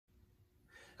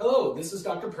Hello, this is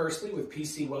Dr. Persley with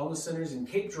PC Wellness Centers in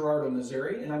Cape Girardeau,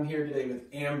 Missouri, and I'm here today with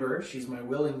Amber. She's my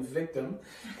willing victim.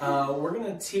 We're going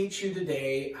to teach you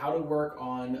today how to work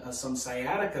on some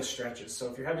sciatica stretches.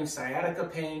 So if you're having sciatica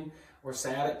pain or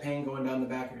sciatic pain going down the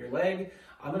back of your leg,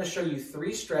 I'm going to show you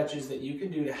 3 stretches that you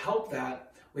can do to help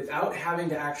that without having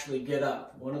to actually get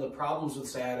up. One of the problems with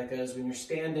sciatica is when you're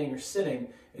standing or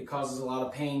sitting, it causes a lot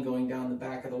of pain going down the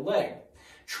back of the leg.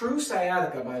 True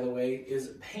sciatica, by the way,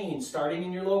 is pain starting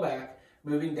in your low back,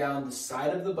 moving down the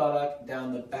side of the buttock,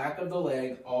 down the back of the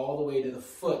leg, all the way to the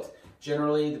foot.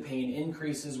 Generally, the pain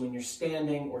increases when you're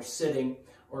standing or sitting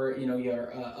or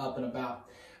you're up and about,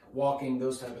 walking,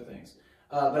 those type of things.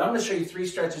 But I'm going to show you 3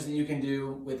 stretches that you can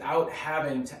do without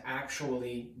having to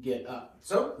actually get up.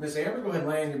 So, Miss Amber, go ahead and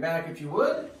lay on your back if you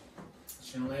would.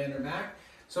 She's going to lay on her back.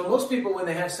 So most people, when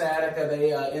they have sciatica,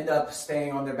 they end up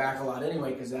staying on their back a lot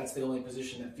anyway, because that's the only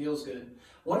position that feels good.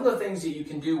 One of the things that you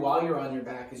can do while you're on your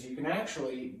back is you can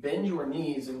actually bend your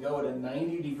knees and go at a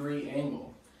 90-degree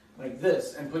angle, like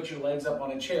this, and put your legs up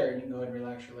on a chair. You can go ahead and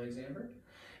relax your legs, Amber.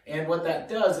 And what that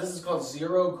does, this is called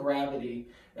zero gravity.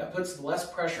 That puts less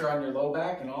pressure on your low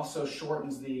back and also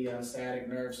shortens the sciatic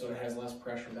nerve so it has less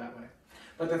pressure that way.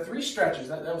 But the 3 stretches,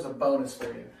 that was a bonus for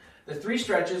you. The 3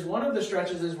 stretches, one of the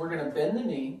stretches is we're going to bend the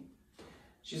knee.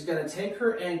 She's going to take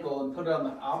her ankle and put it on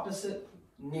the opposite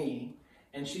knee,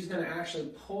 and she's going to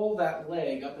actually pull that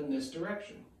leg up in this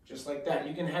direction, just like that.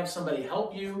 You can have somebody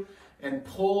help you and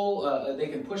pull, they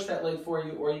can push that leg for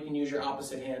you, or you can use your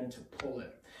opposite hand to pull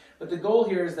it. But the goal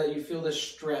here is that you feel this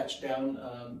stretch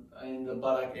down in the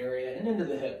buttock area and into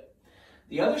the hip.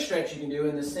 The other stretch you can do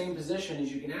in the same position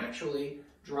is you can actually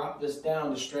drop this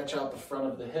down to stretch out the front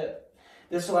of the hip.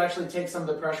 This will actually take some of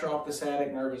the pressure off the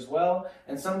sciatic nerve as well.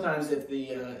 And sometimes if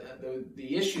the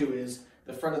issue is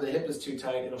the front of the hip is too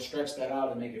tight, it'll stretch that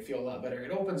out and make it feel a lot better.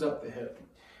 It opens up the hip.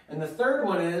 And the third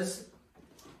one is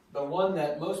the one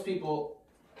that most people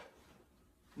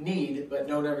need but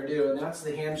don't ever do, and that's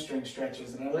the hamstring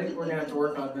stretches. And I think we're going to have to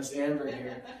work on Miss Amber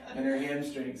here and her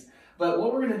hamstrings. But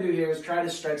what we're going to do here is try to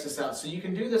stretch this out. So you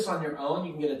can do this on your own.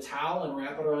 You can get a towel and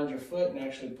wrap it around your foot and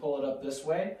actually pull it up this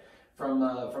way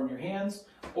from your hands,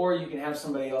 or you can have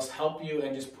somebody else help you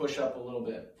and just push up a little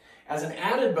bit. As an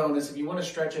added bonus, if you want to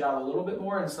stretch it out a little bit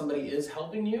more and somebody is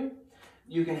helping you,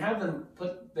 you can have them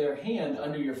put their hand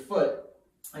under your foot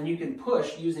and you can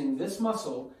push using this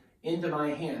muscle into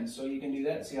my hand. So you can do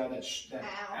that. See how that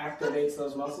activates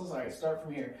those muscles? All right, start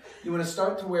from here. You want to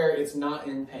start to where it's not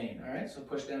in pain. All right, so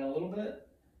push down a little bit.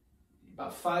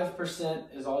 About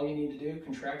 5% is all you need to do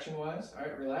contraction-wise. All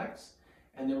right, relax.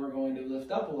 And then we're going to lift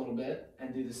up a little bit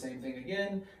and do the same thing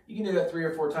again. You can do that 3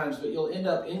 or 4 times, but you'll end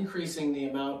up increasing the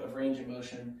amount of range of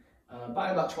motion by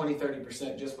about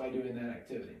 20-30% just by doing that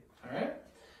activity. All right?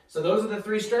 So those are the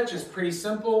 3 stretches. Pretty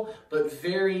simple, but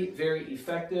very, very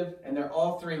effective. And they're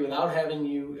all 3 without having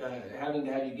to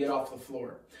have you get off the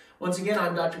floor. Once again,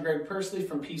 I'm Dr. Greg Persley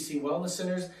from PC Wellness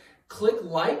Centers. Click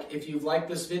like if you've liked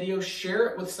this video, share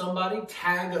it with somebody,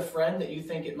 tag a friend that you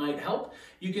think it might help.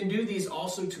 You can do these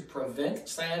also to prevent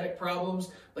sciatic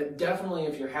problems, but definitely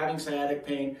if you're having sciatic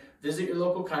pain, visit your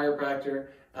local chiropractor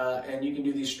and you can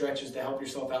do these stretches to help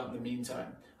yourself out in the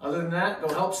meantime. Other than that,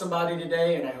 go help somebody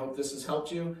today, and I hope this has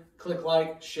helped you. Click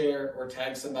like, share, or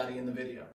tag somebody in the video.